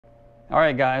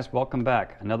Alright guys, welcome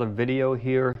back. Another video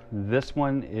here. This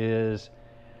one is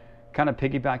kind of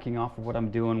piggybacking off of what I'm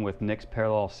doing with Nick's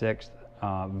Parallel 6.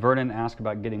 Vernon asked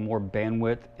about getting more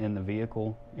bandwidth in the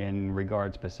vehicle in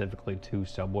regard specifically to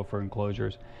subwoofer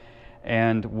enclosures.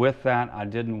 And with that, I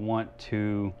didn't want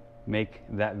to make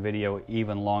that video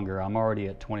even longer. I'm already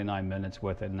at 29 minutes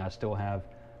with it, and I still have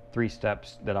 3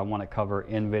 steps that I want to cover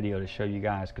in video to show you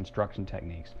guys construction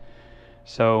techniques.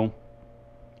 So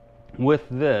with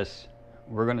this,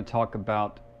 we're going to talk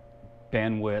about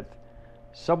bandwidth,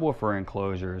 subwoofer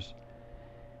enclosures,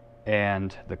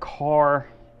 and the car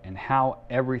and how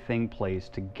everything plays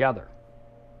together.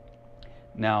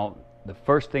 Now, the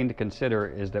first thing to consider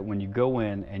is that when you go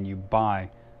in and you buy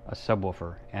a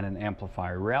subwoofer and an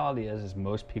amplifier, reality is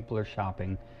most people are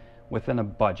shopping within a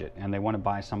budget and they want to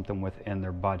buy something within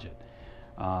their budget.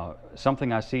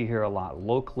 Something I see here a lot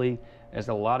locally is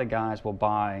that a lot of guys will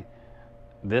buy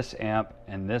this amp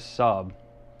and this sub,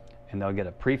 and they'll get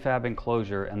a prefab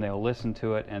enclosure and they'll listen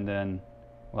to it, and then,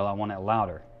 well, I want it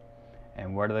louder.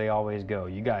 And where do they always go?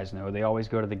 You guys know they always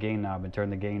go to the gain knob and turn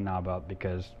the gain knob up,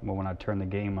 because well, when I turn the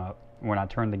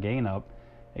gain up,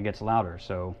 it gets louder,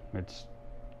 so it's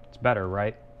better,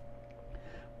 right?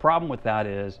 Problem with that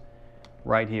is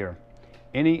right here.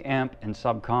 Any amp and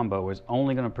sub combo is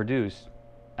only going to produce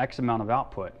X amount of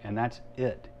output, and that's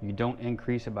it. You don't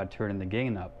increase it by turning the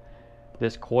gain up.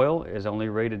 This coil is only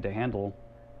rated to handle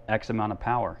X amount of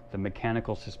power. The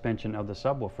mechanical suspension of the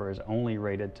subwoofer is only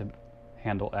rated to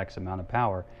handle X amount of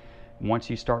power.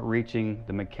 Once you start reaching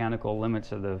the mechanical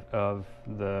limits of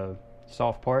the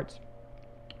soft parts,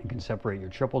 you can separate your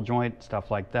triple joint, stuff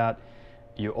like that.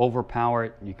 You overpower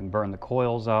it, you can burn the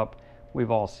coils up. We've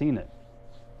all seen it.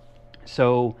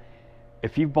 So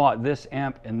if you bought this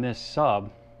amp and this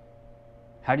sub,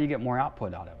 how do you get more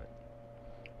output out of it?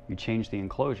 You change the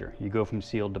enclosure. You go from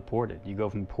sealed to ported. You go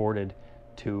from ported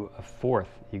to a fourth.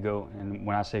 You go, and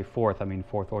when I say fourth, I mean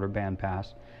fourth order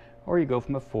bandpass, or you go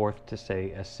from a fourth to,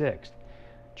 say, a sixth.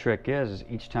 Trick is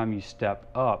each time you step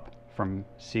up from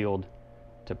sealed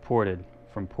to ported,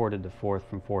 from ported to fourth,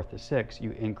 from fourth to sixth,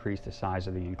 you increase the size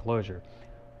of the enclosure.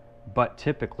 But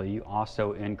typically you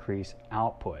also increase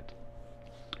output,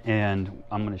 and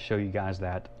I'm going to show you guys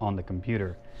that on the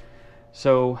computer.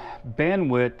 So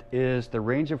bandwidth is the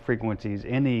range of frequencies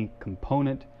any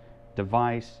component,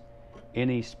 device,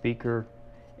 any speaker,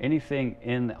 anything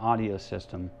in the audio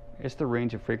system. It's the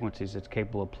range of frequencies it's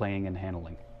capable of playing and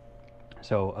handling.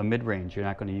 So a mid-range you're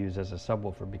not going to use as a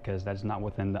subwoofer because that's not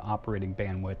within the operating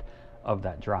bandwidth of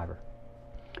that driver.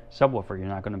 Subwoofer, you're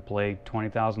not going to play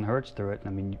 20,000 hertz through it.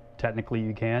 I mean, technically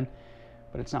you can,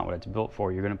 but it's not what it's built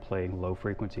for. You're going to play low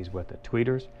frequencies with it.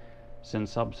 Tweeters, send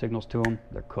sub signals to them,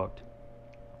 they're cooked.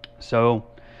 So,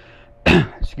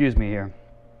 excuse me here.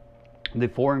 The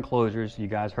 4 enclosures, you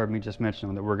guys heard me just mention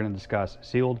them, that we're going to discuss: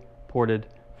 sealed, ported,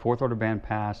 fourth order band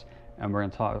pass, and we're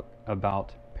going to talk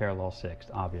about Parallel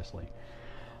 6, obviously.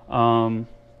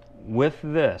 With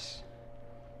this,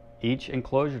 each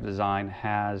enclosure design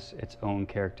has its own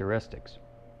characteristics.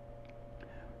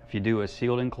 If you do a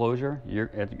sealed enclosure,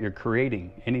 you're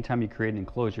creating, anytime you create an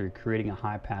enclosure, you're creating a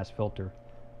high pass filter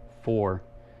for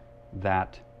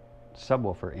that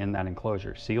subwoofer in that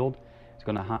enclosure. Sealed, it's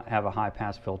going to have a high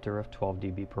pass filter of 12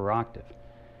 dB per octave.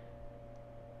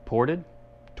 Ported,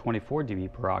 24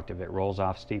 dB per octave. It rolls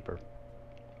off steeper.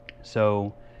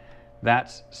 So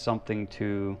that's something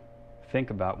to think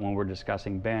about when we're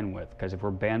discussing bandwidth, because if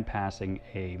we're band passing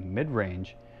a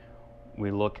mid-range, we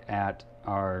look at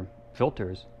our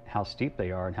filters, how steep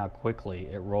they are and how quickly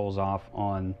it rolls off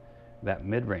on that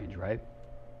mid-range, right?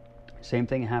 Same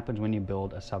thing happens when you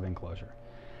build a sub-enclosure.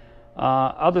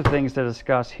 Other things to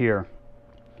discuss here: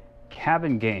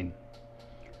 cabin gain.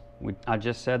 I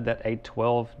just said that a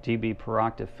 12 dB per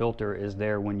octave filter is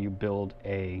there when you build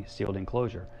a sealed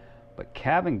enclosure, but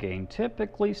cabin gain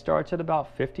typically starts at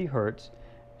about 50 hertz,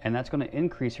 and that's going to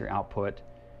increase your output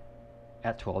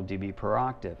at 12 dB per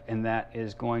octave. And that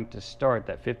is going to start,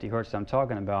 that 50 hertz I'm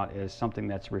talking about is something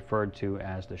that's referred to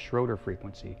as the Schroeder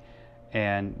frequency.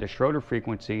 And the Schroeder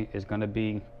frequency is going to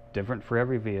be different for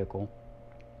every vehicle,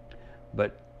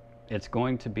 but it's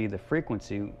going to be the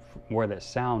frequency where that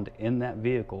sound in that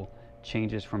vehicle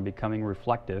changes from becoming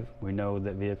reflective. We know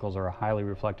that vehicles are a highly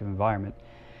reflective environment.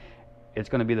 It's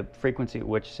going to be the frequency at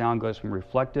which sound goes from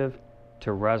reflective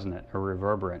to resonant or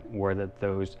reverberant, where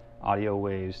those audio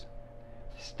waves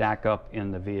stack up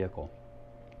in the vehicle.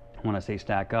 When I say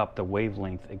stack up, the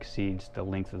wavelength exceeds the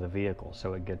length of the vehicle,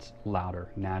 so it gets louder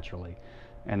naturally.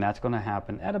 And that's going to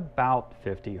happen at about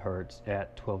 50 hertz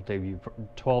at 12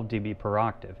 dB per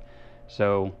octave.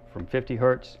 So from 50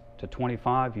 hertz to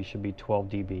 25, you should be 12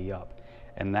 dB up.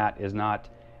 And that is not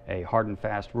a hard and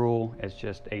fast rule, it's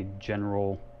just a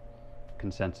general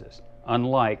consensus.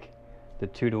 Unlike the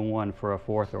 2-to-1 for a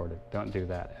fourth order, don't do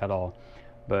that at all.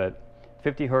 But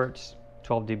 50 hertz,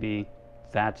 12 dB,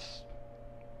 that's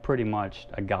pretty much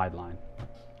a guideline.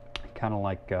 Kind of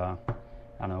like, I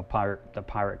don't know, the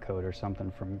pirate code or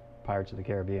something from Pirates of the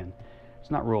Caribbean.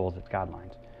 It's not rules, it's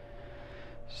guidelines.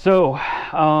 So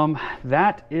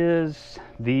that is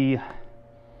the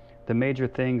major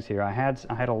things here. I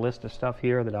had a list of stuff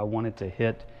here that I wanted to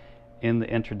hit in the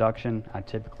introduction. I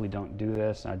typically don't do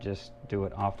this. I just do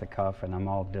it off the cuff and I'm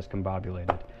all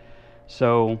discombobulated.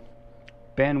 So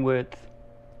bandwidth,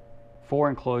 4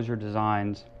 enclosure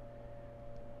designs,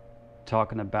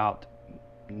 talking about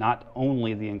not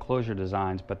only the enclosure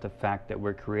designs, but the fact that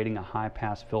we're creating a high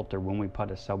pass filter when we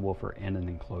put a subwoofer in an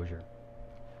enclosure.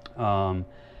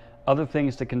 Other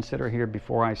things to consider here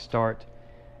before I start: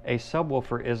 a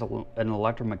subwoofer is an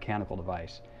electromechanical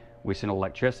device. We send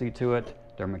electricity to it,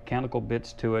 there are mechanical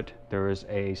bits to it, there is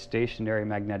a stationary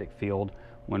magnetic field.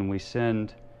 When we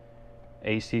send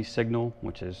AC signal,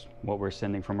 which is what we're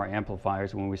sending from our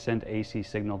amplifiers, when we send AC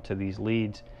signal to these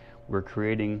leads, we're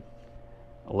creating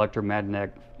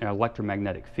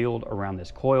electromagnetic field around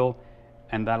this coil,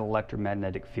 and that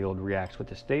electromagnetic field reacts with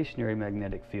the stationary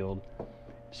magnetic field.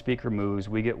 Speaker moves,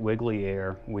 we get wiggly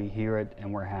air, we hear it,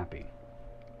 and we're happy.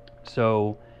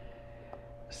 So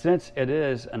since it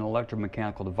is an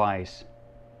electromechanical device,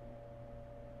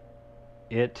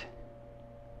 it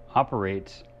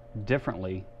operates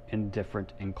differently in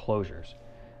different enclosures.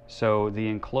 So the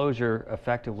enclosure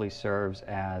effectively serves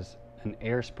as an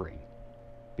air spring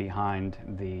behind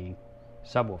the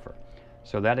subwoofer.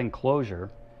 So that enclosure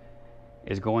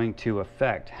is going to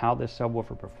affect how this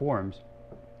subwoofer performs,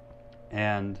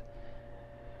 and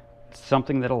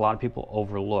something that a lot of people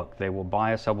overlook. They will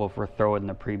buy a subwoofer, throw it in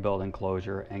the pre-built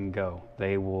enclosure, and go.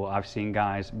 I've seen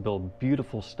guys build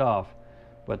beautiful stuff,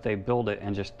 but they build it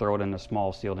and just throw it in a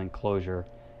small sealed enclosure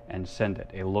and send it.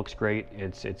 It looks great,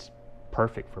 it's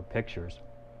perfect for pictures,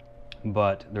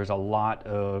 but there's a lot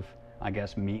of, I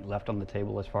guess, meat left on the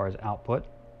table as far as output.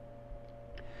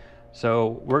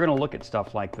 So we're going to look at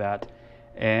stuff like that,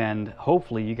 and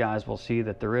hopefully you guys will see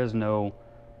that there is no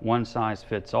one size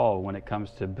fits all when it comes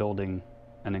to building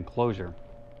an enclosure.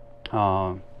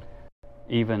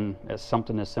 Even as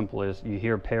something as simple as you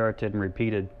hear parroted and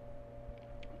repeated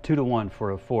 2-to-1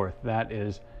 for a fourth, that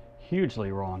is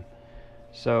hugely wrong.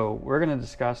 So we're going to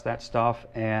discuss that stuff,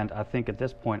 and I think at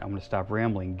this point I'm going to stop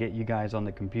rambling, get you guys on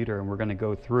the computer, and we're going to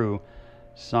go through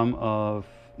some of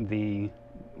the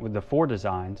 4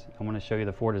 designs. I'm going to show you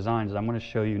the 4 designs. I'm going to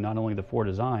show you not only the 4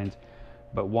 designs,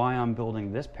 but why I'm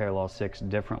building this parallel 6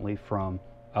 differently from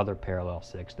other parallel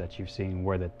 6 that you've seen,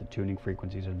 where the tuning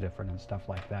frequencies are different and stuff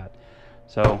like that.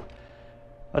 So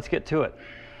let's get to it.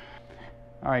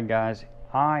 All right, guys,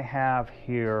 I have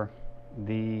here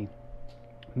the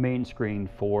main screen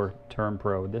for Term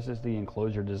Pro. This is the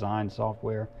enclosure design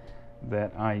software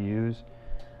that I use.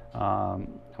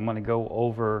 I'm going to go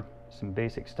over some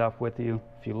basic stuff with you.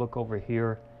 If you look over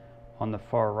here on the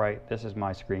far right, this is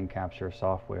my screen capture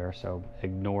software, so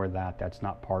ignore that. That's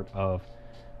not part of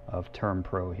Term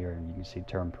Pro here, and you can see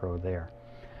Term Pro there.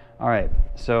 All right,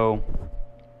 so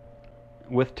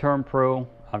with Term Pro,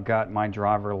 I've got my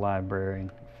driver library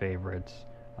favorites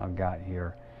I've got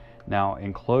here. Now,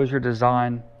 enclosure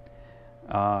design.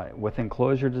 With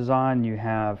enclosure design, you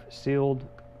have sealed,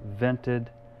 vented,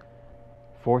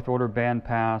 4th order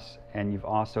bandpass, and you've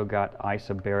also got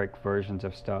isobaric versions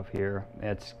of stuff here.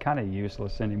 It's kind of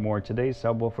useless anymore. Today's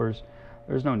subwoofers,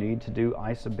 there's no need to do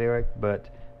isobaric, but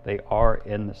they are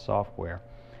in the software.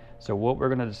 So what we're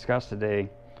going to discuss today,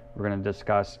 we're going to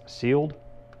discuss sealed,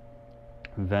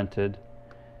 vented,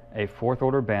 a 4th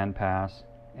order bandpass,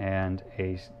 and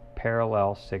a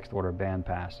parallel 6th order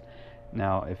bandpass.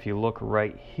 Now, if you look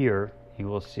right here, you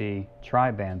will see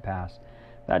tri-bandpass.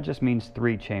 That just means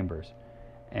 3 chambers,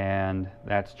 and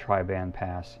that's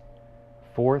tri-bandpass.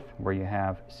 4th, where you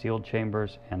have sealed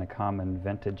chambers and a common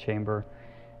vented chamber,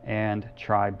 and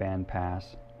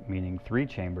tri-bandpass, meaning 3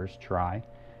 chambers, tri,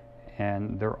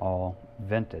 and they're all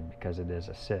vented because it is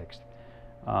a 6th.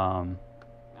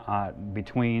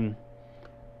 Between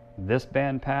this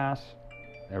bandpass,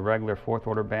 a regular 4th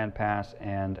order bandpass,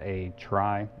 and a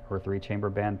tri or 3 chamber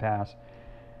bandpass,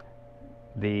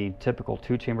 the typical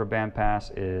 2 chamber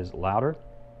bandpass is louder,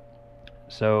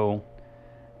 so,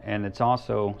 and it's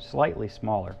also slightly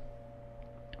smaller.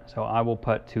 So I will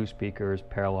put 2 speakers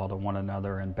parallel to one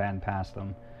another and bandpass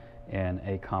them in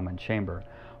a common chamber.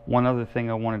 One other thing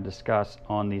I want to discuss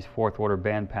on these 4th order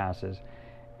bandpasses,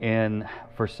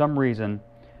 for some reason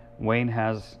Wayne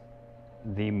has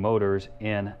the motors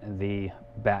in the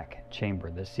back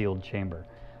chamber, the sealed chamber.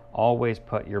 Always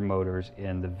put your motors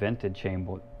in the vented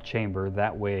chamber.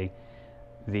 That way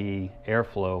the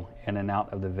airflow in and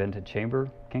out of the vented chamber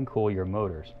can cool your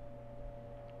motors.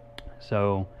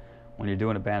 So when you're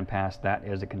doing a bandpass, that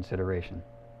is a consideration.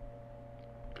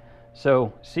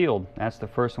 So sealed, that's the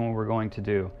first one we're going to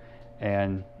do,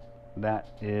 and that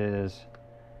is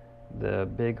the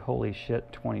big holy shit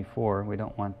 24. We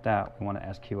don't want that. We want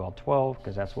an SQL12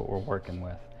 because that's what we're working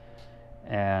with.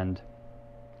 And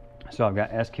so I've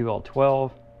got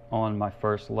SQL12 on my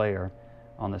first layer.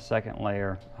 On the second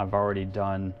layer, I've already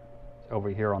done over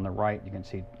here on the right. You can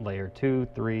see layer 2,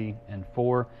 3, and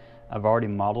 4. I've already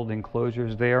modeled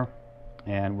enclosures there,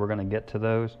 and we're going to get to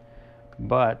those.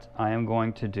 But I am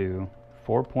going to do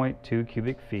 4.2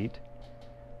 cubic feet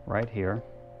right here.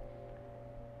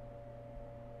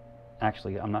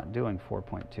 Actually, I'm not doing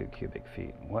 4.2 cubic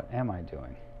feet. What am I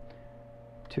doing?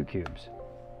 2 cubes.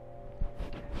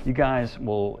 You guys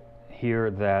will hear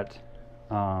that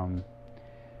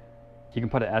you can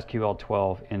put an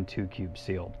SQL12 in 2 cubes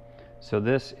sealed. So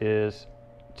this is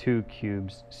 2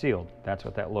 cubes sealed. That's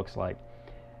what that looks like.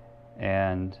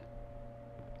 And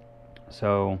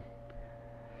so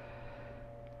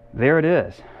there it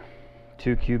is,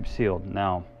 2 cubes sealed.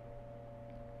 Now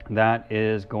that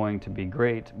is going to be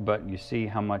great, but you see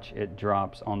how much it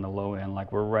drops on the low end.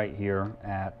 Like we're right here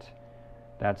at,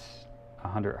 that's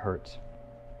 100 hertz,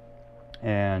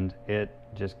 and it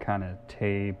just kind of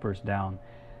tapers down.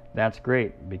 That's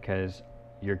great because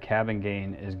your cabin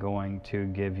gain is going to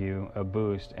give you a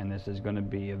boost, and this is going to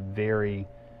be a very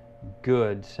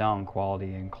good sound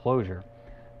quality enclosure.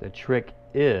 The trick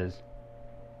is,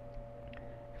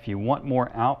 if you want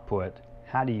more output,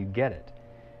 how do you get it?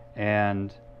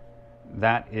 And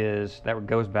that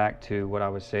goes back to what I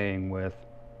was saying with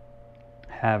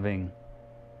having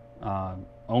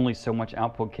only so much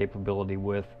output capability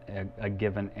with a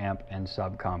given amp and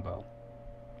sub combo.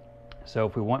 So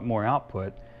if we want more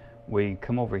output, we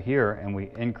come over here and we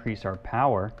increase our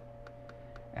power,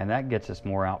 and that gets us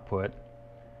more output.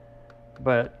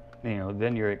 But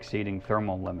then you're exceeding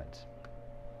thermal limits.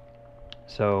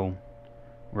 So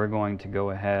we're going to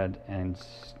go ahead and,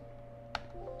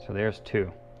 so there's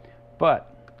 2.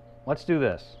 But let's do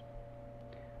this.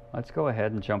 Let's go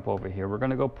ahead and jump over here. We're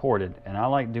going to go ported, and I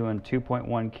like doing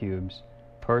 2.1 cubes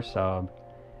per sub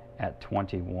at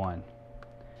 21.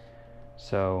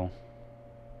 So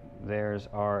there's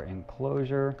our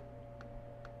enclosure,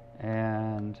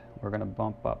 and we're going to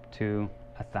bump up to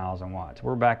 1,000 watts.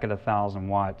 We're back at 1,000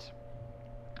 watts.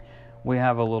 We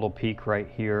have a little peak right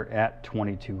here at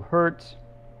 22 hertz.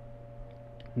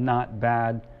 Not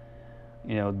bad.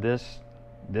 This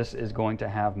is going to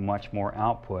have much more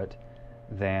output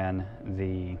than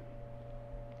the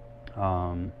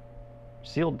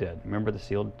sealed did. Remember, the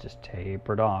sealed just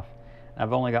tapered off.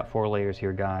 I've only got 4 layers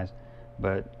here, guys,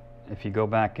 but if you go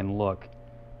back and look,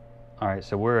 all right,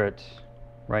 so we're at,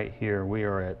 right here, we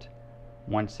are at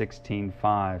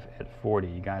 116.5 at 40.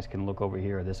 You guys can look over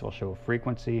here. This will show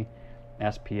frequency,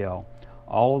 SPL.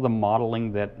 All of the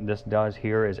modeling that this does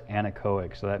here is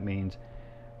anechoic, so that means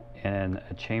in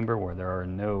a chamber where there are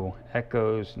no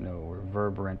echoes, no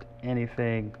reverberant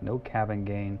anything, no cabin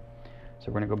gain. So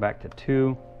we're going to go back to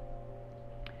 2,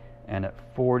 and at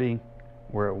 40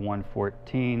 we're at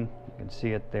 114. You can see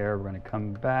it there. We're going to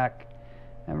come back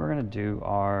and we're going to do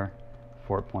our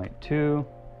 4.2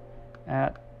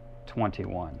 at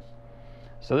 21.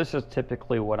 So this is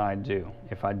typically what I do.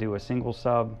 If I do a single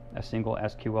sub, a single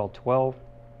SQL12,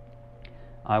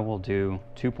 I will do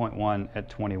 2.1 at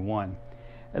 21.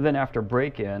 And then after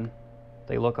break-in,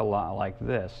 they look a lot like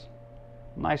this.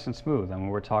 Nice and smooth. I mean,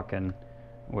 we're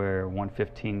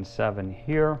 115.7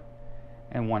 here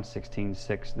and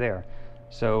 116.6 there.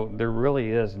 So there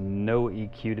really is no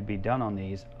EQ to be done on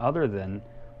these other than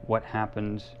what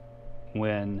happens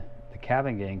when the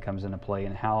cabin gain comes into play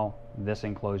and how this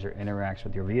enclosure interacts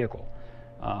with your vehicle.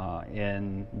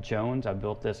 In Jones, I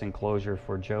built this enclosure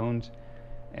for Jones,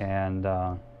 and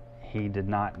he did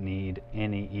not need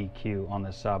any EQ on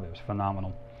the sub. It was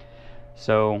phenomenal.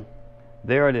 So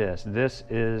there it is. This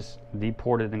is the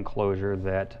ported enclosure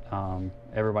that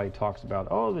everybody talks about.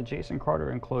 Oh, the Jason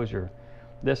Carter enclosure.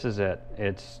 This is it.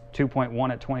 It's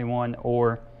 2.1 at 21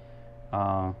 or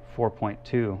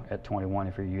 4.2 at 21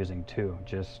 if you're using 2.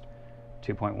 Just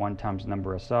 2.1 times the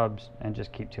number of subs and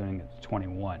just keep tuning it to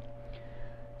 21.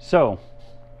 So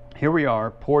here we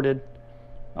are, ported.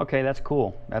 Okay, that's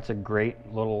cool. That's a great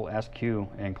little SQ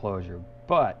enclosure.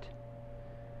 But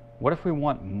what if we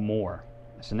want more?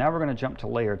 So now we're going to jump to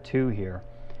layer 2 here,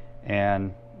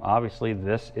 and obviously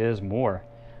this is more.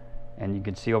 And you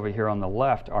can see over here on the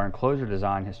left, our enclosure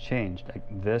design has changed.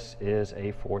 This is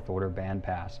a 4th order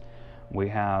bandpass. We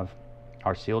have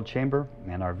our sealed chamber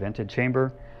and our vented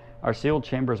chamber. Our sealed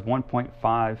chamber is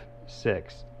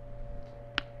 1.56.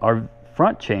 Our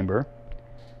front chamber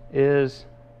is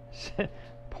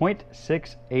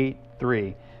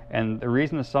 0.683. And the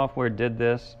reason the software did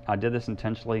this, I did this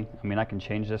intentionally. I mean, I can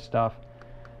change this stuff.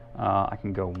 I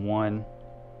can go 1,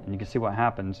 and you can see what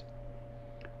happens.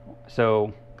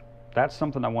 So that's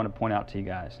something I want to point out to you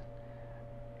guys.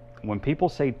 When people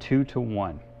say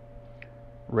 2-to-1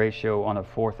 ratio on a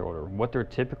 4th order, what they're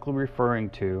typically referring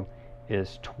to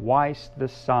is twice the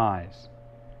size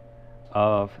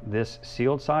of this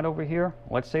sealed side over here.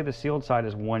 Let's say the sealed side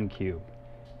is 1 cube,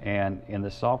 and in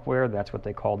the software that's what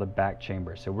they call the back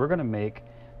chamber. So we're going to make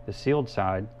the sealed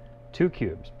side 2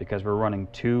 cubes because we're running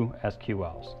 2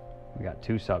 SQLs. We got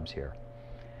 2 subs here,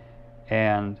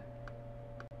 and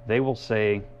they will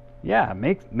say, yeah,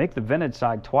 make the vented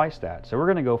side twice that. So we're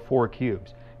going to go 4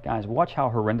 cubes. Guys, watch how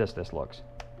horrendous this looks.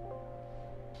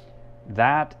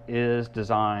 That is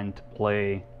designed to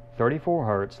play 34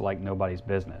 hertz like nobody's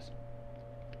business.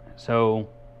 So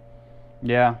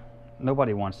yeah,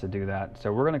 nobody wants to do that.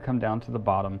 So we're going to come down to the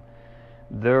bottom.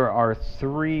 There are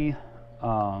 3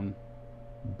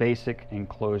 basic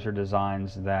enclosure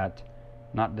designs that,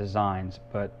 not designs,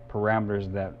 but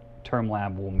parameters that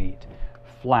TermLab will meet.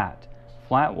 Flat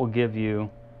will give you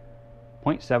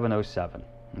 0.707,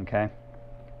 okay?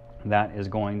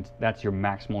 That's your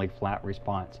maximally flat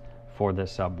response for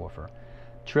this subwoofer.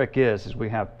 Trick is we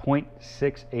have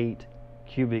 0.68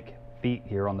 cubic feet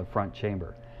here on the front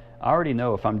chamber. I already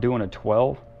know if I'm doing a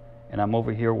 12 and I'm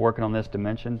over here working on this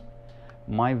dimension,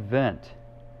 my vent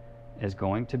is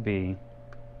going to be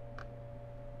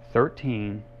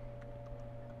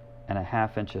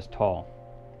 13.5 inches tall,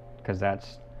 because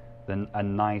that's a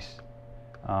nice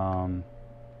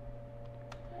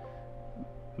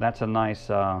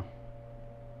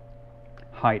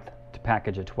height to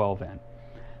package a 12 in.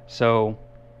 So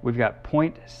we've got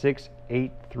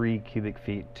 0.683 cubic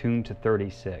feet tuned to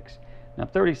 36. Now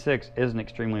 36 isn't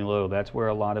extremely low. That's where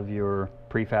a lot of your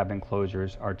prefab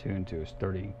enclosures are tuned to, is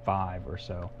 35 or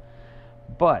so.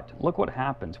 But look what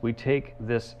happens. We take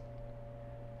this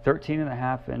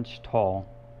 13.5 inch tall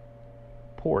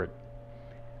port,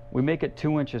 we make it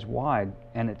 2 inches wide,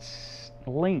 and its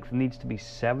length needs to be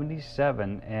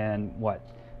 77 and what,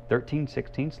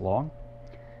 13/16 long.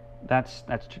 That's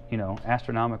you know,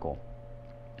 astronomical.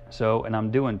 So, and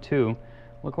I'm doing 2.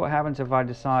 Look what happens if I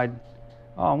decide,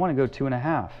 oh, I want to go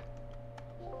 2.5.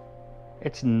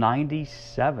 It's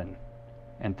 97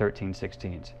 and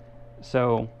 13/16.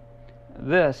 So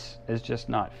this is just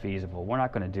not feasible. We're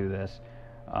not going to do this.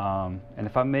 And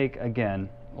if I make, again,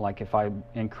 like if I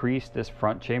increase this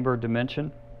front chamber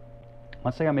dimension,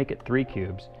 let's say I make it 3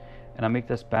 cubes, and I make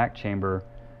this back chamber,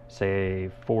 say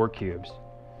 4 cubes.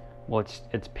 Well,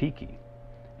 it's peaky,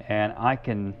 and I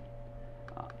can,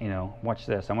 you know, watch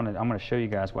this. I'm gonna show you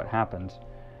guys what happens.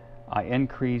 I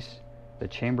increase the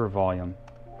chamber volume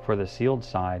for the sealed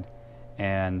side,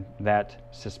 and that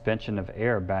suspension of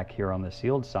air back here on the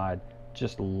sealed side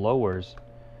just lowers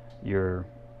your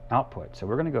output. So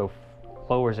we're going to go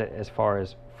lowers it as far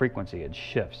as frequency. It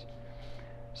shifts.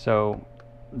 So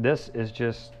this is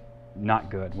just not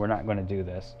good. We're not going to do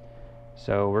this.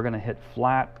 So we're going to hit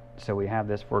flat. So we have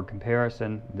this for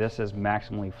comparison. This is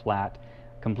maximally flat.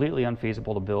 Completely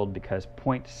unfeasible to build because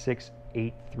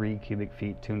 0.683 cubic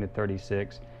feet tuned to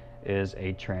 36 is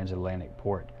a transatlantic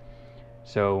port.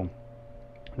 So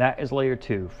that is layer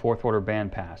 2, 4th order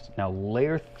bandpass. Now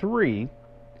layer 3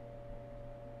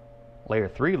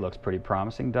 looks pretty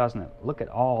promising, doesn't it? Look at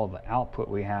all the output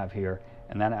we have here,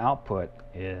 and that output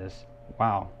is,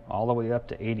 wow, all the way up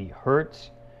to 80 hertz.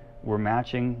 We're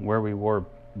matching where we were.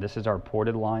 This is our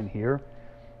ported line here,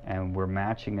 and we're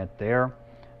matching it there.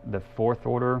 The 4th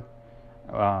order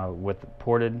with the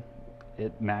ported,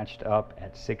 it matched up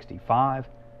at 65.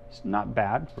 It's not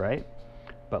bad, right?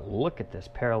 But look at this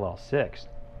parallel 6.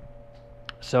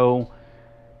 So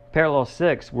parallel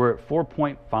 6, we're at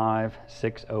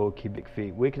 4.560 cubic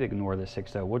feet. We could ignore the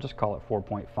 60. We'll just call it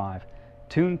 4.5.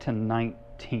 Tuned to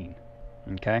 19.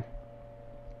 Okay?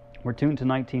 We're tuned to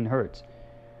 19 hertz.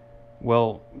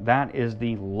 Well, that is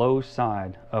the low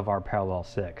side of our parallel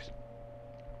 6.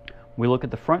 We look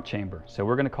at the front chamber. So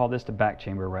we're going to call this the back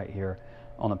chamber right here.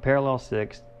 On the parallel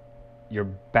 6, your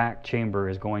back chamber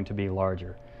is going to be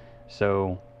larger.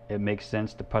 So it makes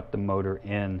sense to put the motor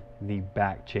in the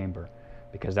back chamber,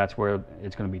 because that's where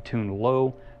it's going to be tuned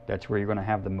low. That's where you're going to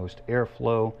have the most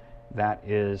airflow. That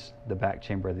is the back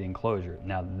chamber of the enclosure.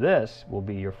 Now this will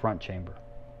be your front chamber.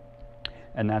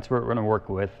 and that's what we're going to work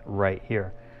with right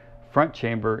here. Front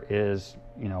chamber is,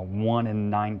 1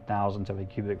 in 9,000ths of a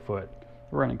cubic foot.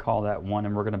 We're going to call that 1,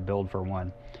 and we're going to build for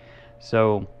 1.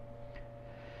 So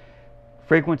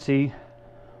frequency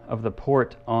of the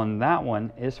port on that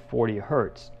one is 40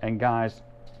 hertz. And guys,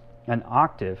 an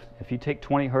octave, if you take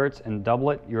 20 hertz and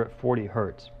double it, you're at 40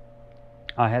 hertz.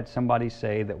 I had somebody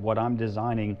say that what I'm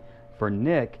designing for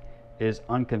Nick is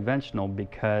unconventional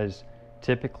because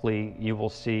typically you will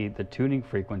see the tuning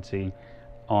frequency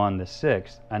on the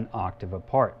 6th an octave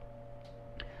apart.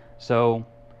 So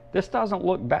this doesn't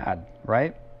look bad,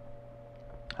 right?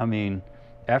 I mean,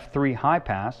 F3 high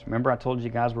pass, remember I told you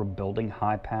guys we're building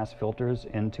high pass filters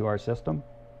into our system?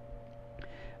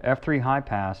 F3 high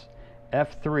pass,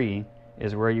 F3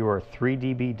 is where you are 3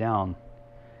 dB down.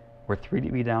 We're 3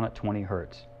 dB down at 20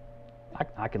 hertz.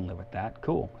 I can live with that.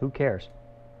 Cool. Who cares?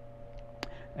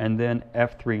 And then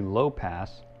F3 low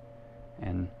pass,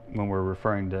 and when we're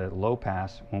referring to low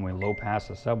pass, when we low pass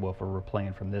a subwoofer, we're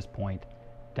playing from this point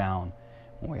down.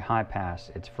 When we high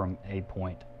pass, it's from a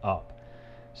point up.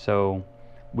 So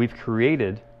we've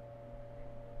created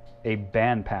a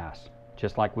band pass,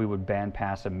 just like we would band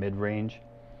pass a mid-range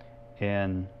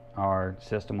in our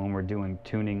system when we're doing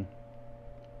tuning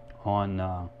on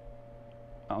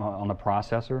a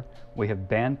processor. We have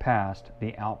band passed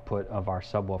the output of our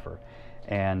subwoofer,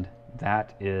 and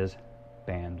that is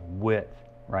bandwidth,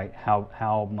 right?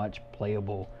 How much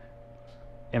playable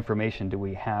information do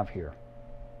we have here?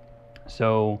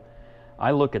 So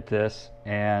I look at this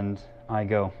and I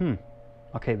go,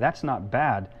 okay, that's not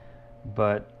bad,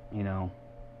 but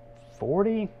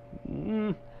 40?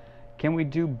 Can we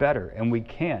do better? And we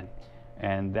can.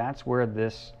 And that's where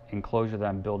this enclosure that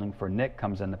I'm building for Nick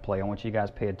comes into play. I want you guys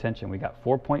to pay attention. We got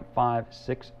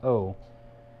 4.560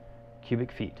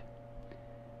 cubic feet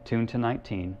tuned to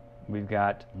 19. We've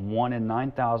got 1 in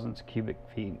 9,000ths cubic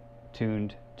feet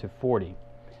tuned to 40.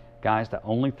 Guys, the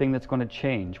only thing that's going to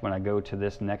change when I go to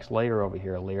this next layer over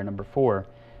here, layer number 4,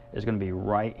 is going to be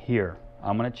right here.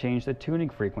 I'm going to change the tuning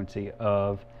frequency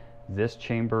of this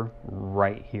chamber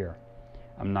right here.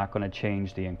 I'm not going to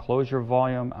change the enclosure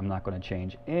volume. I'm not going to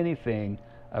change anything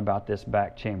about this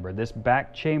back chamber. This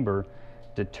back chamber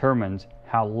determines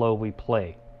how low we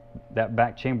play. That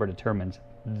back chamber determines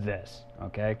this,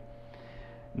 okay?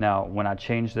 Now, when I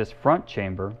change this front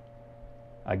chamber,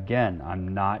 again, I'm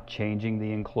not changing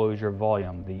the enclosure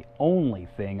volume. The only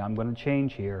thing I'm going to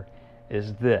change here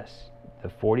is this, the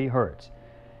 40 hertz.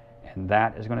 And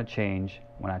that is going to change,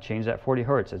 when I change that 40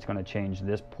 hertz, it's going to change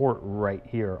this port right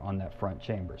here on that front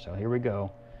chamber. So here we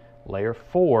go, layer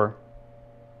 4.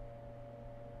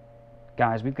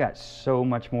 Guys, we've got so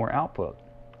much more output.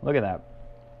 Look at that.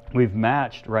 We've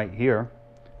matched right here,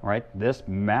 right? This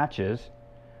matches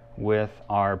with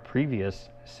our previous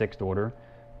 6th order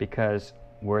because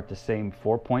we're at the same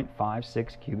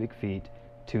 4.56 cubic feet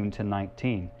tuned to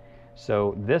 19.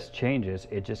 So this changes,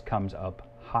 it just comes up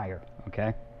higher,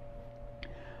 okay?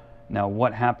 Now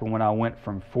what happened when I went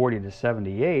from 40 to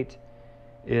 78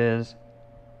 is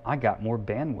I got more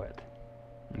bandwidth,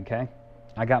 okay?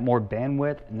 I got more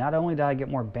bandwidth. Not only did I get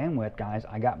more bandwidth, guys,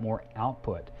 I got more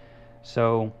output.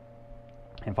 So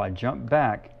if I jump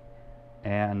back,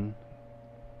 and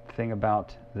the thing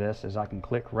about this is I can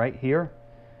click right here.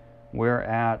 We're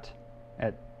at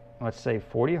let's say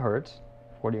 40 hertz.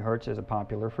 40 hertz is a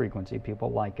popular frequency.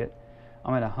 People like it.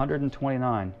 I'm at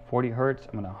 129. 40 hertz,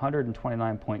 I'm at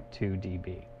 129.2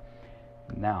 dB.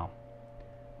 Now,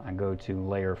 I go to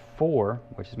layer 4,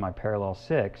 which is my parallel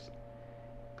 6,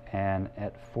 and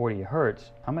at 40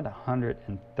 hertz, I'm at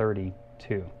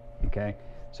 132, okay?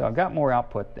 So I've got more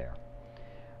output there.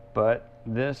 But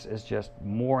this is just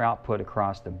more output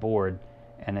across the board,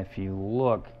 and if you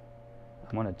look,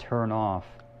 I'm going to turn off.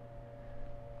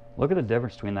 Look at the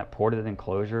difference between that ported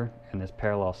enclosure and this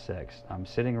parallel 6. I'm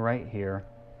sitting right here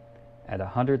at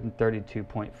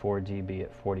 132.4 dB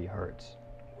at 40 hertz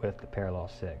with the parallel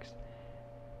 6.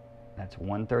 That's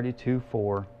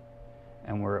 132.4,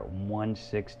 and we're at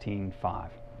 116.5.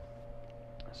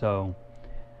 So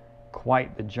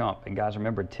quite the jump. And guys,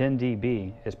 remember, 10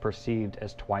 dB is perceived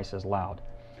as twice as loud.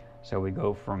 So we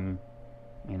go from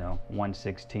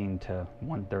 116 to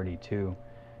 132,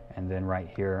 and then right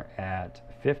here at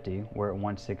 50, we're at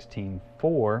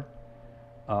 116.4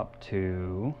 up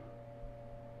to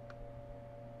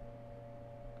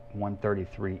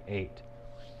 133.8.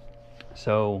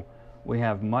 So we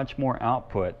have much more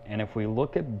output. And if we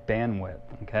look at bandwidth,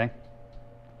 okay,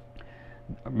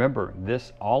 remember,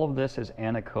 all of this is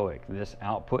anechoic. This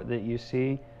output that you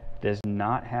see does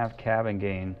not have cabin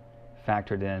gain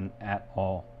factored in at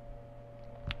all.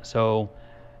 So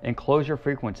Enclosure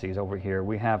frequencies over here,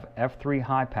 we have F3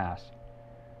 high pass.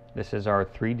 This is our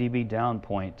 3 dB down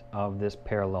point of this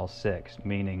parallel 6,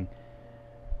 meaning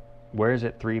where is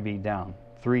it 3 dB down?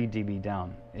 3 dB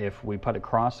down. If we put a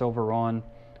crossover on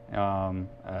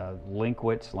link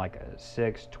widths like a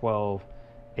 6, 12,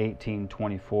 18,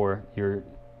 24, you're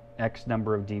X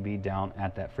number of dB down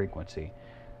at that frequency.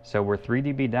 So we're 3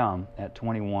 dB down at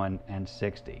 21 and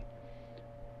 60.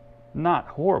 Not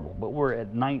horrible, but we're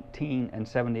at 19 and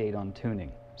 78 on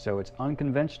tuning. So it's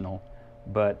unconventional,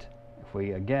 but if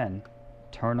we again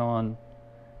turn on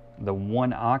the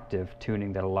 1 octave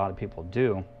tuning that a lot of people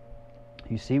do,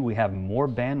 you see we have more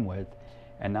bandwidth,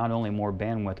 and not only more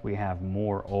bandwidth, we have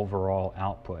more overall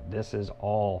output. This is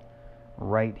all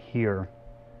right here,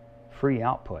 free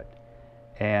output.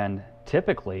 And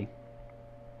typically,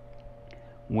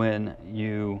 when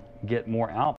you get more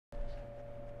output,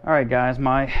 all right guys,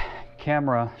 my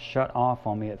camera shut off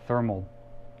on me at thermal.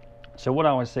 So what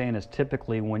I was saying is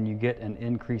typically when you get an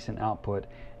increase in output,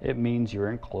 it means your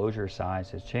enclosure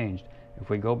size has changed. If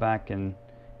we go back and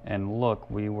look,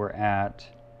 we were at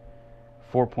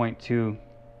 4.2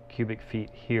 cubic feet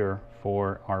here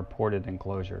for our ported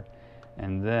enclosure,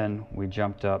 and then we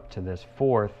jumped up to this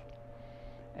 4th,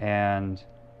 and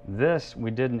this we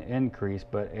didn't increase,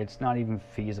 but it's not even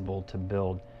feasible to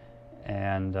build,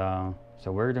 and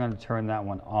so we're going to turn that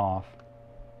one off,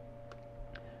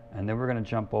 and then we're going to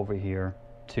jump over here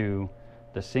to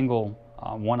the single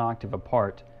 1 octave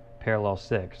apart parallel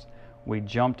 6. We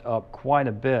jumped up quite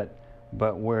a bit,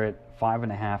 but we're at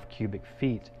 5.5 cubic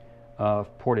feet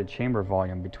of ported chamber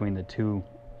volume between the 2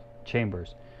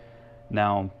 chambers.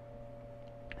 Now,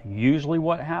 usually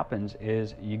what happens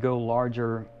is you go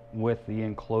larger with the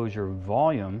enclosure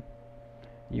volume,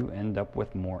 you end up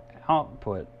with more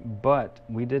output, but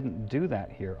we didn't do that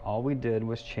here. All we did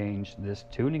was change this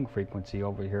tuning frequency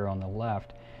over here on the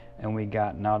left, and we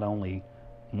got not only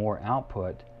more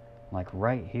output, like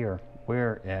right here,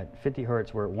 we're at 50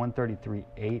 hertz, we're at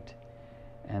 133.8,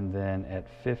 and then at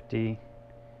 50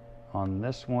 on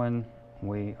this one,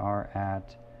 we are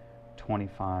at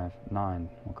 25.9,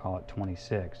 we'll call it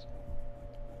 26.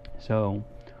 So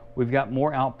we've got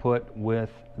more output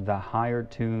with the higher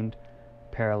tuned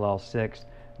parallel 6.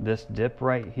 This dip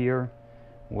right here,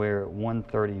 we're at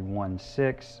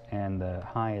 131.6, and the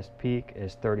highest peak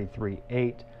is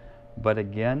 33.8. But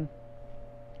again,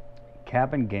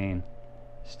 cabin gain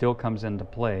still comes into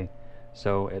play.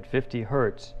 So at 50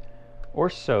 hertz or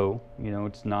so, you know,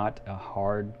 it's not a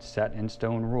hard set in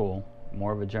stone rule,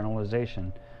 more of a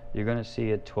generalization, you're going to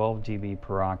see a 12 dB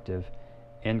per octave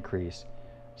increase.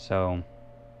 So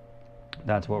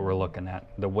that's what we're looking at.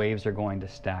 The waves are going to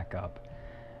stack up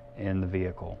in the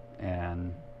vehicle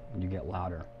and you get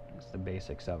louder. It's the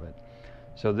basics of it.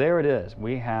 So there it is.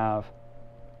 We have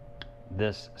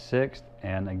this 6th,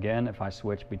 and again, if I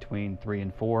switch between 3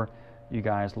 and 4, you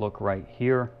guys look right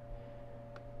here,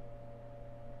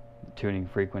 tuning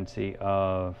frequency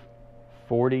of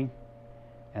 40,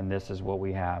 and this is what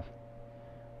we have.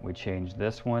 We change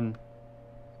this one.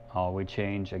 All we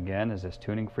change again is this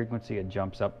tuning frequency. It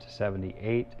jumps up to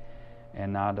 78,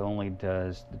 and not only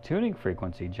does the tuning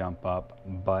frequency jump up,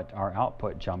 but our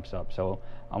output jumps up. So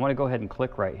I'm going to go ahead and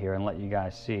click right here and let you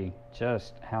guys see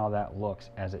just how that looks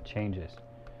as it changes.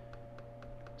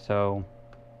 So,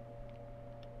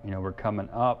 you know, we're coming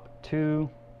up to,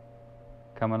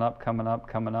 coming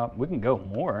up. We can go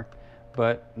more,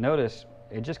 but notice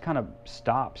it just kind of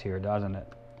stops here, doesn't it?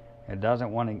 It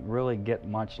doesn't want to really get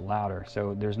much louder.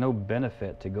 So there's no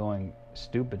benefit to going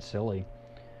stupid silly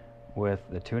with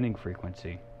the tuning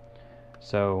frequency.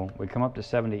 So we come up to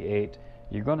 78,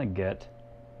 you're going to get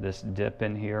this dip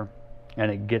in here, and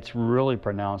it gets really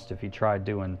pronounced if you try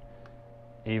doing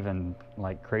even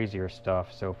like crazier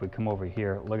stuff. So if we come over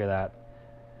here, look at that,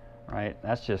 right?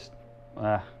 That's just,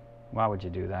 why would you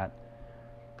do that?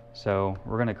 So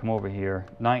we're going to come over here.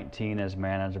 19 is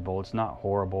manageable, it's not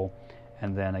horrible.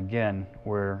 And then again,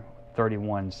 we're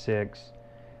 31.6,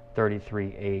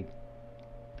 33.8.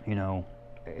 You know,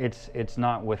 it's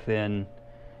not within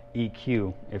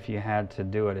EQ. If you had to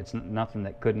do it, it's nothing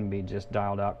that couldn't be just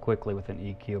dialed out quickly with an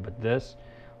EQ. But this,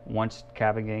 once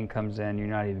cabin gain comes in, you're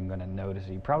not even going to notice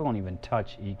it. You probably won't even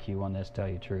touch EQ on this, to tell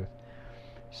you the truth.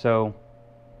 So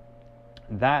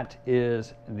that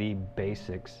is the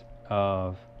basics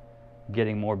of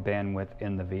getting more bandwidth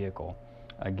in the vehicle.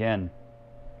 Again,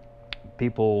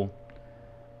 people,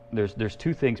 there's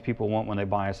two things people want when they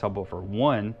buy a subwoofer.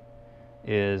 One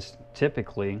is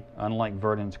typically, unlike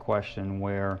Vernon's question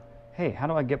where, hey, how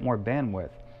do I get more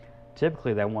bandwidth?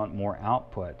 Typically they want more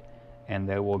output, and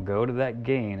they will go to that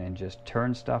gain and just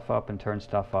turn stuff up and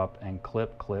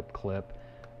clip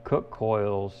cook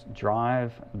coils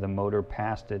drive the motor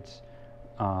past its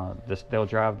they'll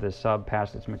drive the sub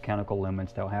past its mechanical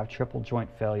limits. They'll have triple joint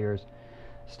failures,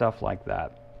 stuff like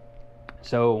that.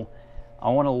 So I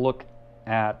want to look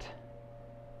at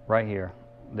right here.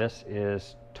 This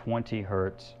is 20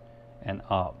 hertz and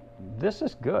up. This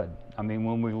is good. I mean,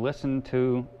 when we listen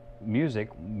to music,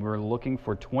 we're looking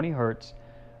for 20 hertz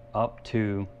up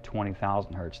to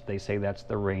 20,000 hertz. They say that's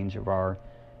the range of our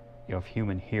of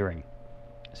human hearing.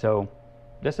 So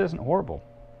this isn't horrible.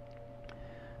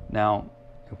 Now,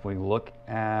 if we look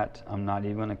at, I'm not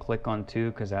even going to click on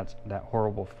 2 because that's that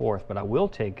horrible fourth, but I will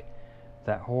take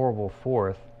that horrible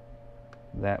fourth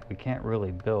that we can't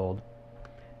really build,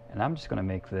 and I'm just going to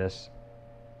make this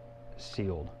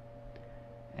sealed.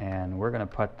 And we're going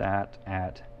to put that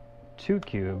at 2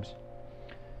 cubes.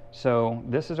 So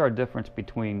this is our difference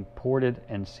between ported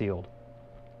and sealed.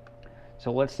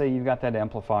 So let's say you've got that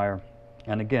amplifier,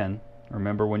 and again,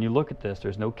 remember when you look at this,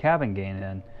 there's no cabin gain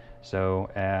in. So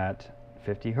at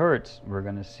 50 hertz, we're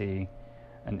going to see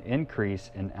an increase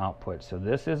in output. So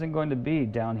this isn't going to be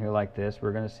down here like this.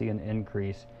 We're going to see an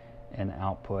increase in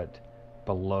output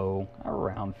below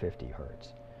around 50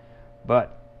 hertz.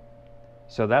 But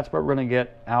so that's what we're going to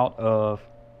get out of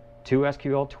 2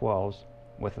 SQL12s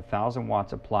with 1,000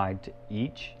 watts applied to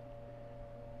each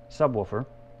subwoofer.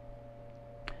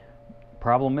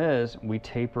 Problem is, we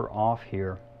taper off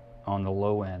here on the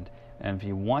low end, and if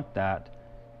you want that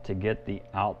to get the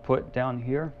output down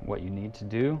here, what you need to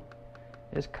do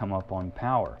is come up on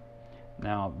power.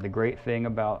 Now, the great thing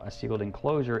about a sealed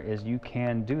enclosure is you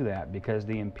can do that because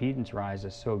the impedance rise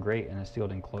is so great in a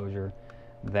sealed enclosure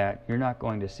that you're not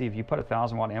going to see, if you put a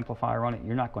 1,000 watt amplifier on it,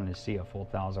 you're not going to see a full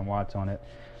 1,000 watts on it.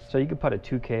 So you could put a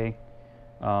 2K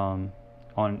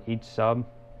on each sub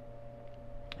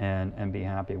and be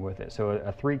happy with it. So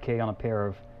a 3K on a pair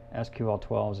of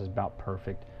SQL12s is about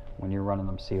perfect when you're running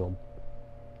them sealed.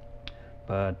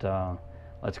 But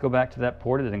let's go back to that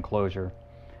ported enclosure.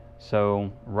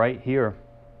 So right here,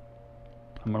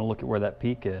 I'm going to look at where that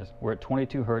peak is. We're at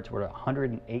 22 hertz. We're at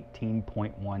 118.1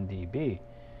 dB.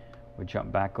 We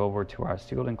jump back over to our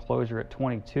sealed enclosure at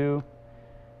 22,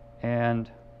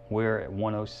 and we're at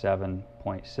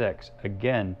 107.6.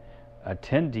 Again, a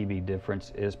 10 dB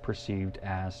difference is perceived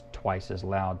as twice as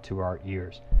loud to our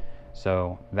ears.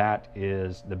 So that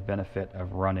is the benefit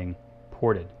of running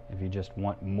ported if you just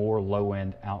want more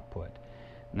low-end output.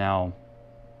 Now,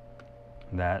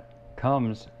 that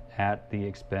comes at the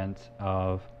expense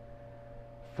of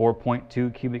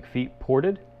 4.2 cubic feet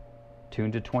ported,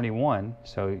 tuned to 21,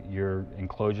 so your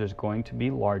enclosure is going to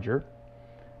be larger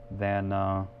than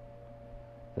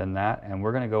that. And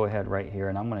we're going to go ahead right here,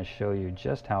 and I'm going to show you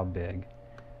just how big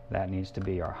that needs to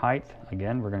be. Our height,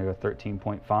 again, we're going to go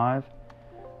 13.5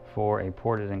 for a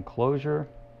ported enclosure,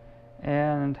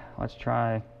 and let's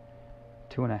try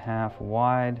 2.5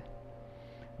 wide.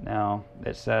 Now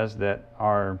it says that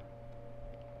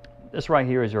this right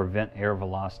here is your vent air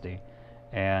velocity,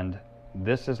 and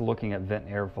this is looking at vent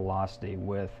air velocity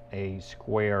with a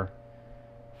square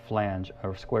flange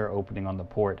or square opening on the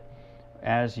port.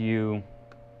 As you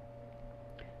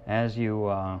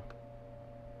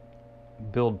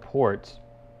build ports,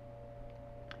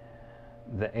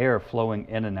 the air flowing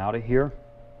in and out of here,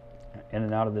 in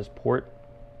and out of this port,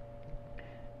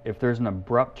 if there's an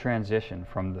abrupt transition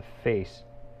from the face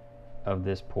of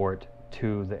this port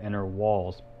to the inner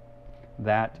walls,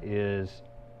 that is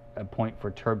a point for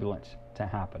turbulence to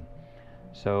happen.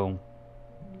 So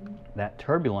that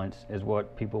turbulence is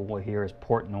what people will hear as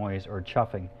port noise or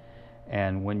chuffing.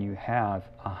 And when you have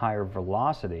a higher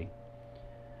velocity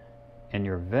in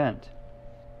your vent,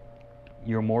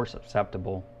 you're more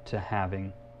susceptible to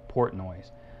having port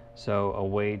noise. So a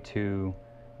way to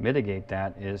mitigate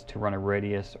that is to run a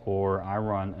radius, or I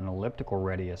run an elliptical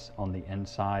radius on the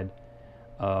inside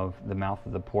of the mouth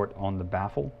of the port on the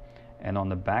baffle, and on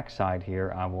the back side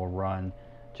here I will run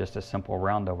just a simple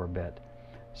roundover bit.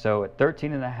 So at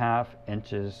 13.5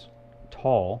 inches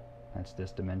tall, that's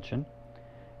this dimension,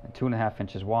 and 2.5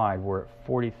 inches wide, we're at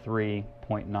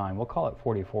 43.9. We'll call it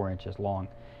 44 inches long,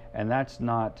 and that's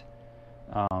not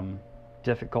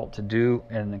difficult to do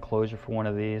in an enclosure for one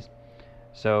of these.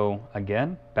 So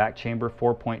again, back chamber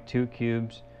 4.2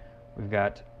 cubes. We've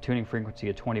got tuning frequency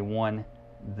of 21.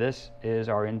 This is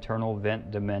our internal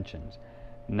vent dimensions.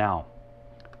 Now,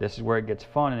 this is where it gets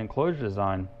fun in enclosure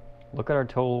design. Look at our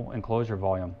total enclosure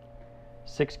volume,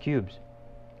 6 cubes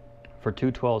for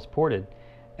 212s ported,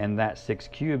 and that 6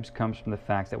 cubes comes from the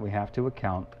fact that we have to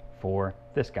account for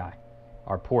this guy,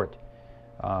 our port.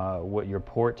 What your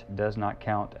port does not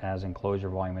count as enclosure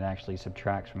volume. It actually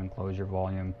subtracts from enclosure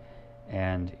volume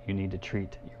and you need to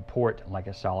treat your port like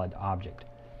a solid object.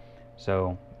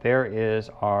 So there is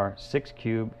our 6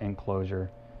 cube enclosure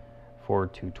for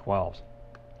 212s.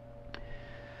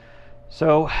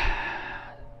 So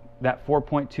that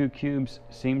 4.2 cubes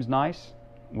seems nice.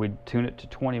 We'd tune it to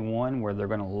 21 where they're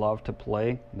going to love to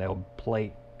play. They'll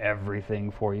play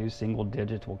everything for you. Single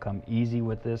digits will come easy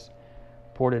with this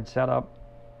ported setup.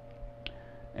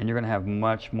 And you're going to have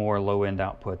much more low end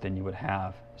output than you would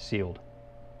have sealed.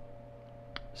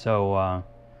 So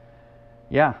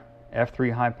yeah,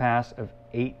 F3 high pass of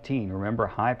 18. Remember,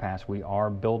 high pass, we are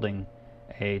building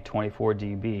a 24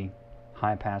 dB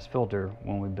high pass filter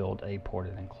when we build a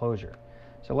ported enclosure.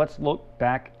 So let's look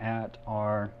back at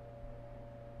our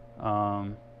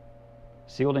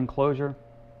sealed enclosure,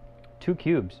 2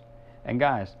 cubes. And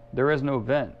guys, there is no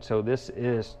vent, so this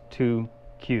is 2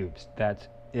 cubes. That's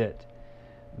it.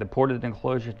 The ported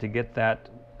enclosure, to get that,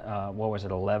 what was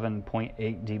it, 11.8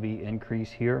 dB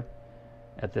increase here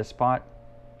at this spot,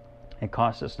 it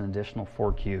costs us an additional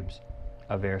 4 cubes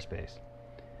of airspace.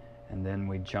 And then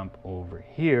we jump over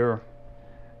here.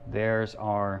 There's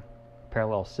our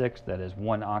parallel 6 that is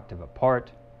 1 octave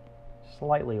apart,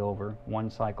 slightly over, 1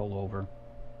 cycle over.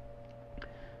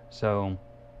 So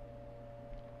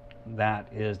that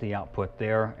is the output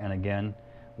there. And again,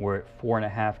 we're at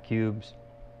 4.5 cubes,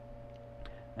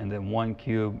 and then 1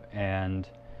 cube, and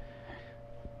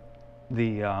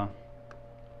the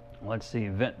let's see,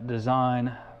 vent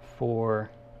design for,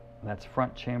 that's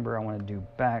front chamber. I want to do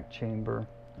back chamber.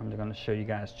 I'm going to show you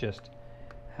guys just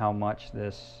how much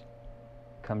this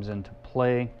comes into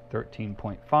play.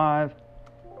 13.5.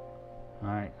 All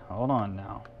right, hold on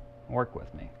now, work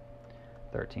with me.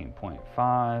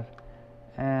 13.5,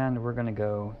 and we're going to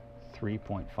go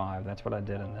 3.5. That's what I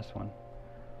did in this one.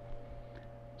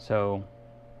 So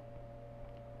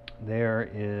there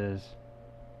is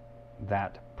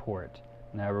that port.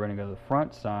 Now we're going to go to the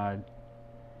front side,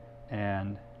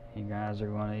 and you guys are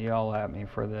going to yell at me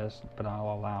for this, but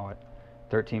I'll allow it.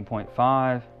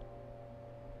 13.5.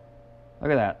 Look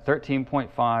at that,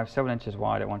 13.5, 7 inches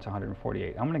wide. It wants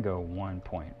 148. I'm going to go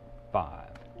 1.5.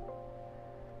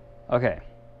 Okay.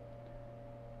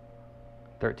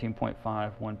 13.5,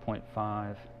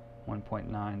 1.5,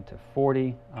 1.9 to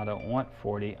 40. I don't want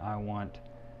 40, I want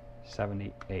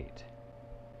 78.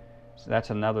 So that's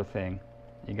another thing.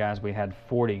 You guys, we had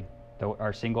 40,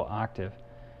 our single octave.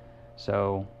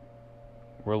 So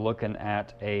we're looking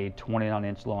at a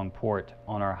 29-inch long port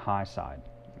on our high side.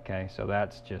 Okay, so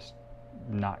that's just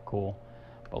not cool.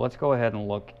 But let's go ahead and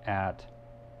look at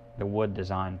the wood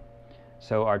design.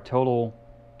 So our total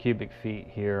cubic feet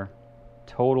here,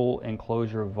 total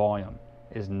enclosure volume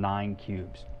is 9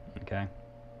 cubes. Okay,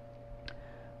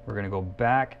 we're going to go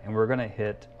back and we're going to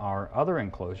hit our other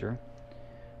enclosure,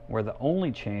 where the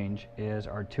only change is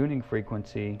our tuning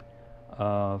frequency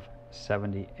of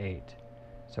 78.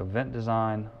 So vent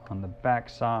design on the back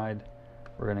side,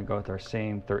 we're going to go with our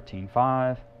same 13.5,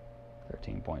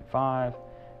 13.5.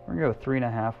 We're going to go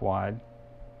 3.5 wide,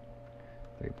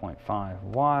 3.5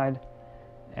 wide,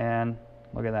 and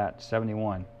look at that,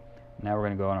 71. Now we're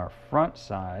going to go on our front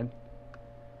side,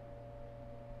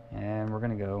 and we're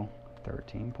going to go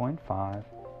 13.5,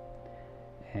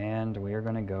 and we are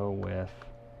going to go with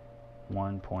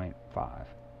 1.5.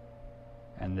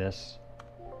 And this,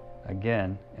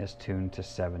 again, is tuned to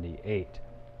 78.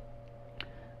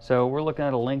 So we're looking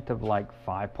at a length of like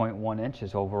 5.1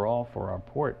 inches overall for our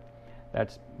port.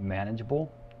 That's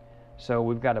manageable. So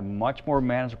we've got a much more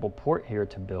manageable port here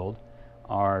to build.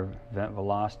 Our vent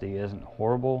velocity isn't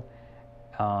horrible.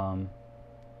 And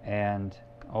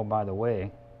oh, by the way,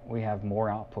 we have more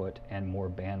output and more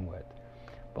bandwidth.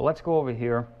 But let's go over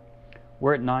here.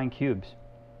 We're at 9 cubes.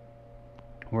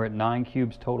 We're at 9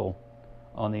 cubes total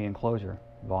on the enclosure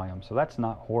volume. So that's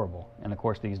not horrible. And of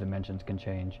course, these dimensions can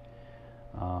change.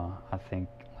 I think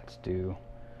let's do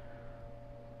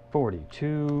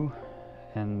 42,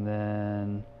 and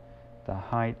then the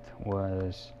height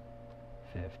was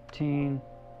 15,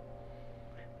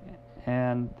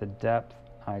 and the depth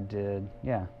I did,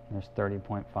 yeah, there's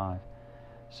 30.5.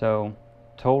 So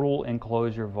total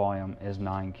enclosure volume is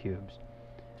 9 cubes.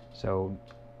 So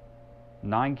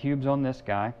 9 cubes on this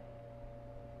guy.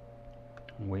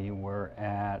 We were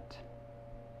at,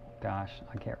 gosh,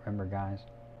 I can't remember, guys.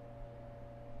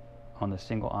 On the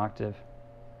single octave,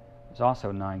 it's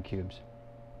also 9 cubes.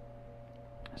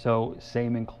 So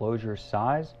same enclosure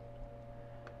size,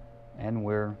 and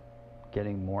we're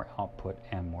getting more output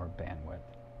and more bandwidth.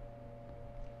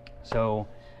 So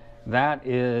that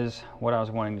is what I was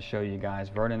wanting to show you guys.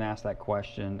 Vernon asked that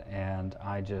question, and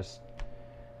I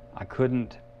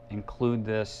couldn't include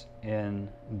this in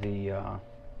the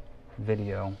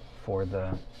video for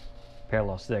the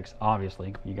parallel 6.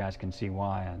 Obviously, you guys can see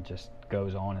why. It just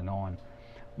goes on and on.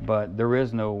 But there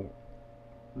is no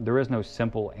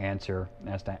simple answer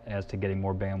as to getting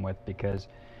more bandwidth, because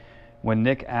when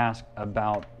Nick asked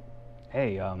about,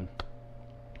 hey,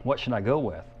 what should I go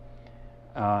with?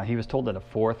 He was told that a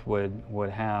 4th would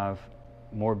have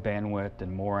more bandwidth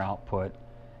and more output,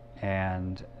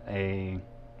 and a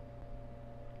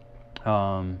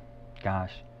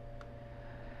gosh,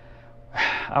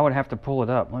 I would have to pull it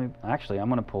up. I'm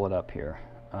going to pull it up here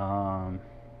as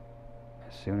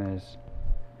soon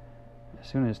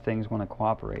as things want to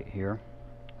cooperate here.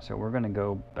 So we're going to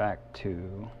go back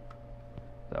to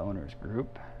the owners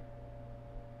group.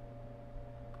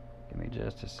 Give me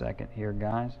just a second here,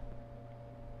 guys.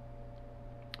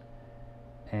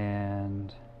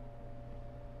 And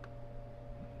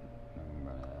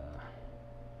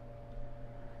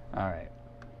all right.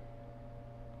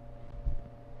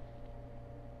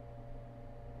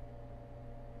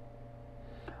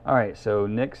 All right, so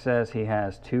Nick says he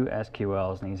has 2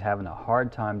 SQLs and he's having a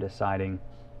hard time deciding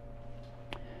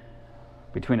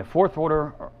between a 4th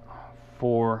order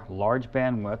for large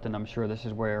bandwidth, and I'm sure this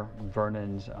is where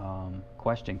Vernon's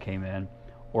question came in,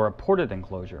 or a ported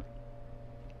enclosure.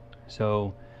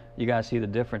 So you guys see the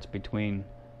difference between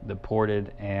the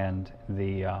ported and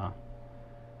the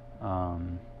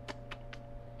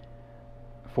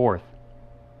 4th,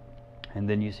 and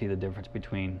then you see the difference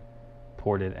between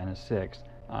ported and a 6th.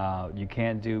 You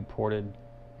can't do ported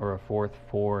or a 4th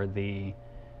for the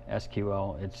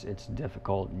SQL. It's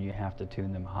difficult, and you have to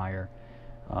tune them higher.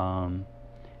 And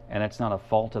it's not a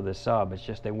fault of the sub. It's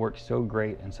just they work so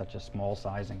great in such a small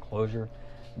size enclosure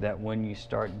that when you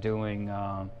start doing,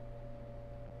 I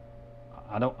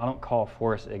don't call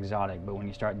forest exotic, but when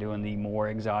you start doing the more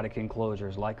exotic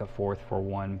enclosures like a 4th for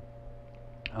 1,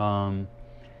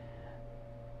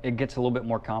 it gets a little bit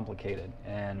more complicated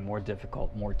and more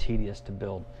difficult, more tedious to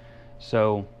build.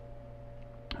 So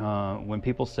when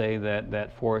people say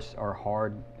that forests are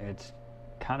hard, it's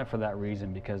kind of for that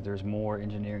reason, because there's more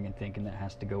engineering and thinking that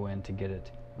has to go in to get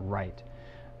it right.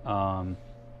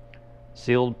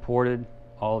 Sealed, ported,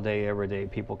 all day, every day,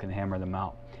 people can hammer them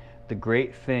out. The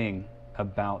great thing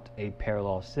about a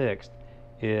parallel 6th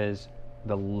is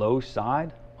the low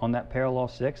side on that parallel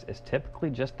 6 is typically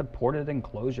just the ported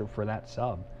enclosure for that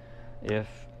sub. If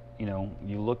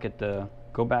you look at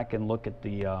go back and look at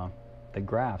the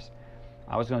graphs,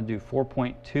 I was going to do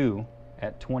 4.2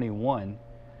 at 21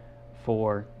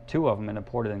 for 2 of them in a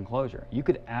ported enclosure. You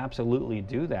could absolutely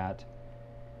do that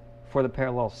for the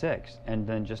parallel 6 and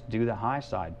then just do the high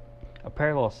side. A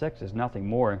parallel 6 is nothing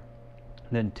more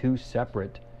than 2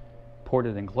 separate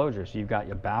ported enclosures. You've got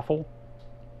your baffle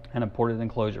and a ported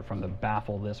enclosure from the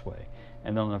baffle this way,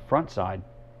 and then on the front side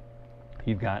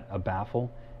you've got a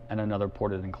baffle and another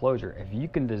ported enclosure. If you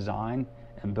can design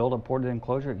and build a ported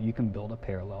enclosure, you can build a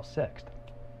parallel 6th.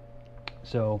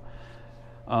 So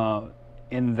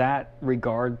in that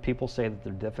regard, people say that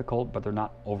they're difficult, but they're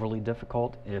not overly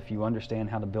difficult if you understand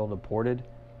how to build a ported,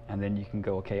 and then you can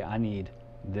go, okay, I need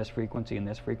this frequency and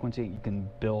this frequency. You can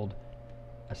build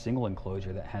a single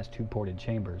enclosure that has 2 ported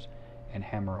chambers and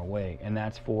hammer away, and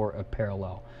that's for a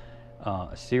parallel.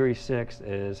 A Series 6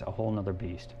 is a whole nother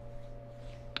beast.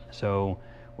 So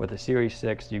with a Series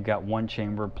 6, you've got 1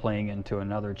 chamber playing into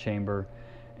another chamber,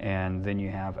 and then you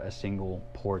have a single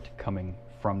port coming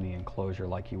from the enclosure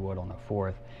like you would on a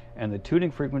 4th. And the tuning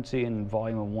frequency and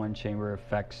volume of 1 chamber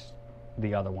affects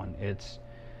the other one. It's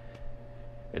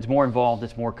more involved,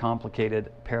 it's more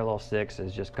complicated. Parallel 6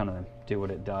 is just going to do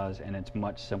what it does, and it's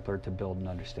much simpler to build and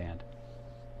understand.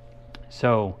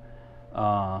 So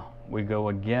we go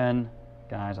again,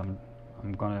 guys. I'm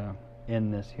going to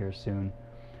end this here soon.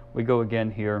 We go again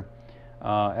here.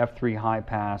 F3 high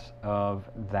pass of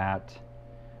that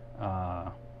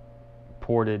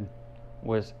ported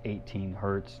was 18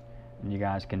 hertz, and you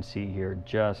guys can see here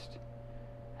just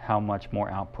how much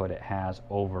more output it has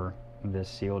over this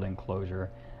sealed enclosure.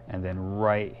 And then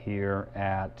right here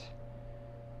at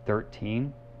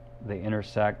 13, they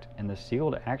intersect, and the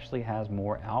sealed actually has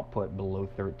more output below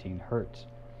 13 hertz.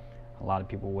 A lot of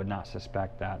people would not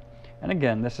suspect that. And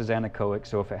again, this is anechoic,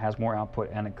 so if it has more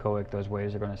output anechoic, those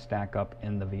waves are going to stack up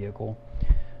in the vehicle.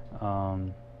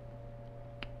 All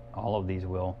of these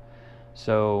will.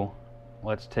 So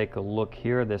let's take a look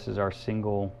here. This is our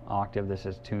single octave. This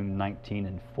is tuned 19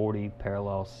 and 40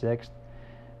 parallel 6th.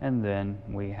 And then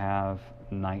we have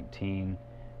 19,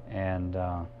 and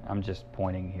I'm just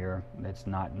pointing here. It's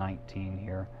not 19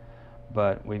 here.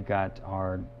 But we've got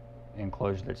our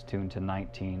enclosure that's tuned to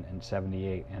 19 and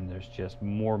 78, and there's just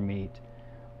more meat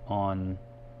on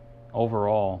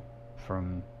overall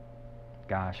from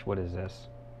gosh, what is this?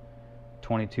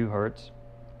 22 hertz.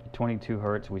 22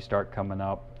 hertz, we start coming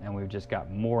up, and we've just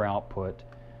got more output,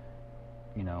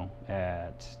 you know,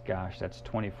 at, gosh, that's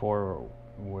 24.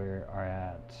 We are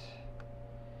at,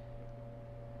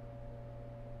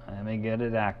 let me get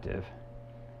it active.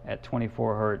 At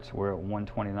 24 hertz, we're at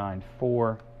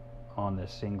 129.4 on the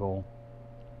single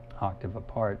octave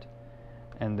apart,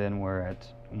 and then we're at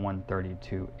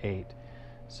 132.8.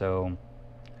 So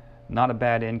not a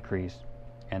bad increase.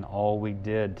 And all we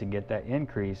did to get that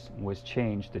increase was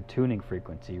change the tuning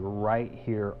frequency right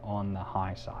here on the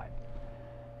high side.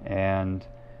 And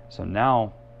so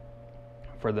now,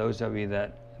 for those of you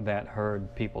that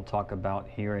heard people talk about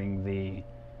hearing the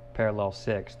parallel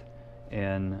sixth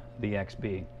in the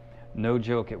XB, no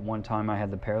joke, at one time I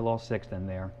had the parallel sixth in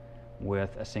there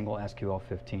with a single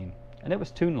SQL15. And it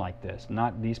was tuned like this,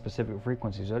 not these specific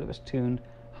frequencies, but it was tuned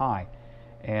high.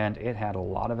 And it had a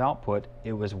lot of output.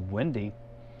 It was windy.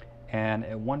 And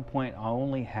at one point, I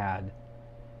only had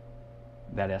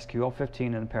that SQL15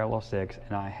 and the parallel 6,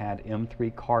 and I had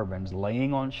M3 carbons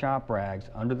laying on shop rags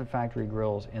under the factory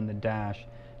grills in the dash.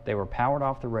 They were powered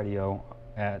off the radio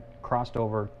at crossed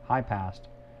over, high passed.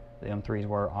 The M3s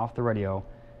were off the radio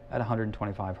at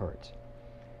 125 hertz.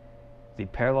 The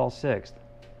parallel 6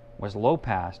 was low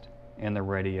passed in the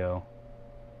radio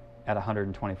at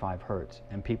 125 hertz,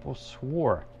 and people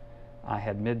swore I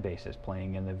had mid basses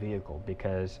playing in the vehicle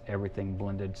because everything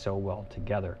blended so well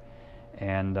together.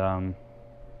 And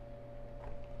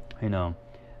you know,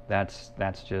 that's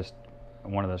just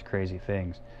one of those crazy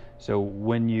things. So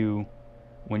when you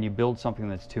build something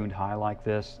that's tuned high like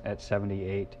this at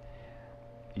 78,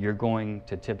 you're going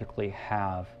to typically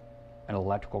have an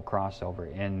electrical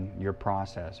crossover in your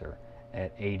processor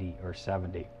at 80 or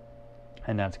 70,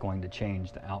 and that's going to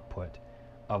change the output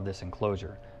of this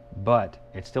enclosure. But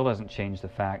it still doesn't change the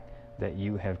fact that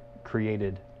you have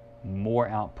created more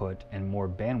output and more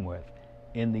bandwidth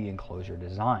in the enclosure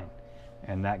design.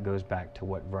 And that goes back to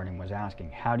what Vernon was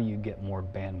asking. How do you get more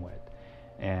bandwidth?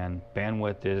 And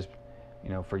bandwidth is, you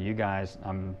know, for you guys,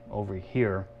 I'm over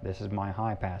here. This is my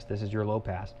high pass. This is your low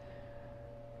pass.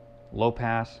 Low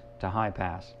pass to high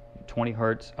pass. 20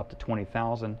 hertz up to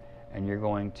 20,000, and you're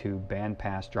going to band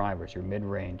pass drivers, your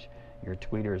mid-range. Your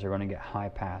tweeters are going to get high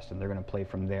passed, and they're going to play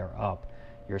from there up.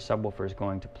 Your subwoofer is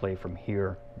going to play from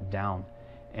here down.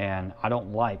 And I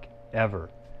don't like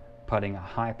ever putting a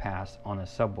high pass on a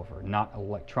subwoofer, not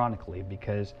electronically,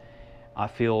 because I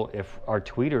feel if our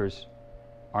tweeters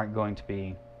aren't going to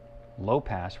be low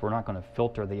pass, we're not going to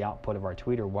filter the output of our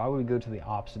tweeter. Why would we go to the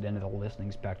opposite end of the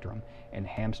listening spectrum and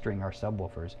hamstring our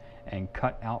subwoofers and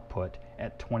cut output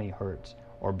at 20 hertz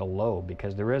or below?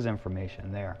 Because there is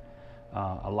information there.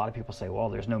 A lot of people say, well,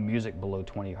 there's no music below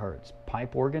 20 hertz.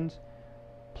 Pipe organs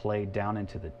play down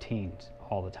into the teens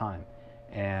all the time.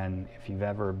 And if you've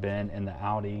ever been in the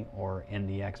Audi or in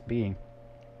the XB,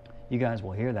 you guys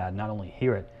will hear that. Not only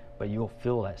hear it, but you'll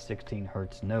feel that 16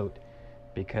 hertz note,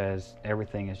 because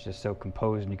everything is just so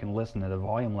composed, and you can listen at a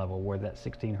volume level where that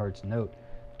 16 hertz note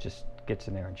just gets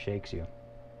in there and shakes you.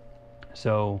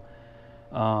 So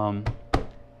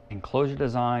enclosure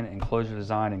design, enclosure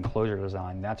design, enclosure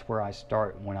design. That's where I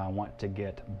start when I want to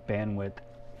get bandwidth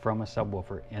from a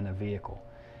subwoofer in a vehicle.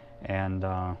 And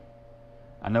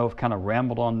I know I've kind of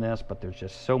rambled on this, but there's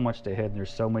just so much to hit, and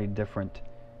there's so many different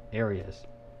areas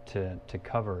to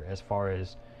cover as far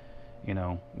as, you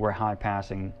know, we're high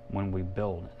passing when we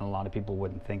build, and a lot of people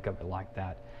wouldn't think of it like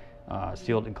that.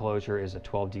 Sealed enclosure is a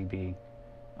 12 dB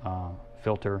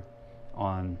filter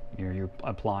on, you're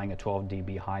applying a 12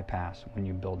 dB high pass when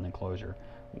you build an enclosure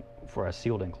for a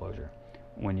sealed enclosure.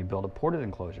 When you build a ported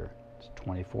enclosure, it's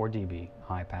 24 dB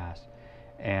high pass.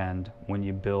 And when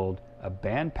you build a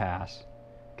band pass,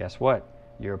 guess what?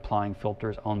 You're applying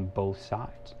filters on both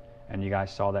sides. And you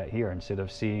guys saw that here. Instead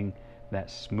of seeing that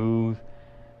smooth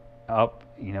up,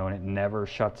 you know, and it never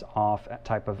shuts off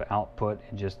type of output,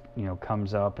 it just, you know,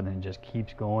 comes up and then just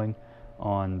keeps going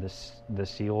on the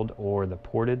sealed or the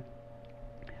ported.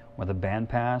 With a band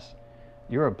pass,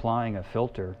 you're applying a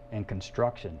filter in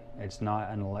construction. It's not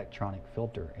an electronic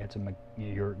filter. It's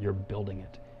you're building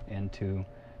it into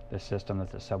the system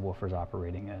that the subwoofer is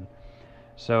operating in.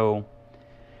 So,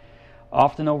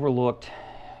 often overlooked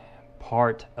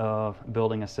part of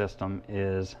building a system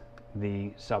is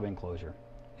the sub enclosure.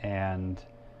 And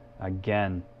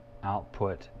again,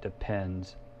 output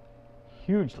depends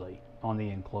hugely on the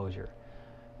enclosure.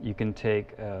 You can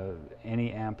take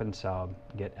any amp and sub,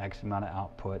 get X amount of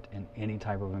output in any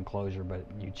type of enclosure, but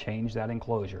you change that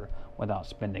enclosure without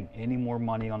spending any more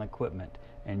money on equipment,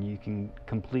 and you can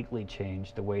completely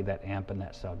change the way that amp and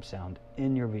that sub sound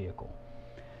in your vehicle.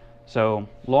 So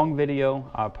long video,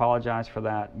 I apologize for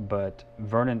that, but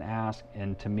Vernon asked,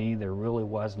 and to me there really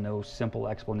was no simple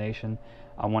explanation.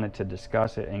 I wanted to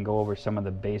discuss it and go over some of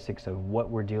the basics of what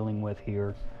we're dealing with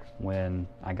here when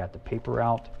I got the paper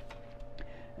out.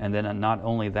 And then not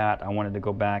only that, I wanted to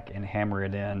go back and hammer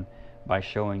it in by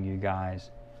showing you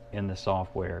guys in the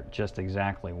software just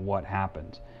exactly what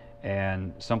happens.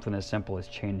 And something as simple as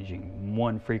changing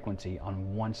one frequency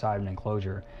on one side of an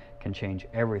enclosure can change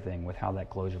everything with how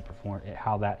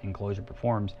that enclosure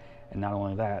performs, and not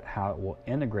only that, how it will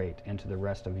integrate into the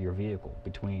rest of your vehicle.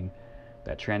 Between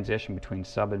that transition between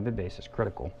sub and mid bass is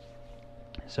critical.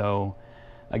 So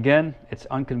again, it's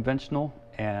unconventional,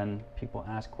 and people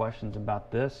ask questions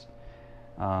about this.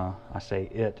 I say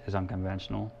it is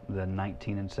unconventional, the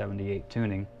 19 and 78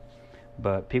 tuning.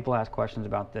 But people ask questions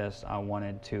about this. I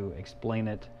wanted to explain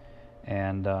it.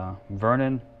 And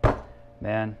Vernon,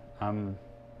 man,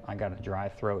 I got a dry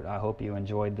throat. I hope you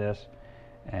enjoyed this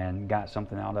and got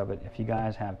something out of it. If you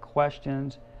guys have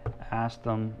questions, ask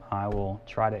them. I will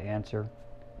try to answer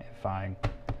if I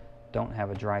don't have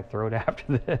a dry throat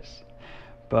after this.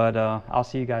 But I'll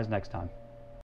see you guys next time.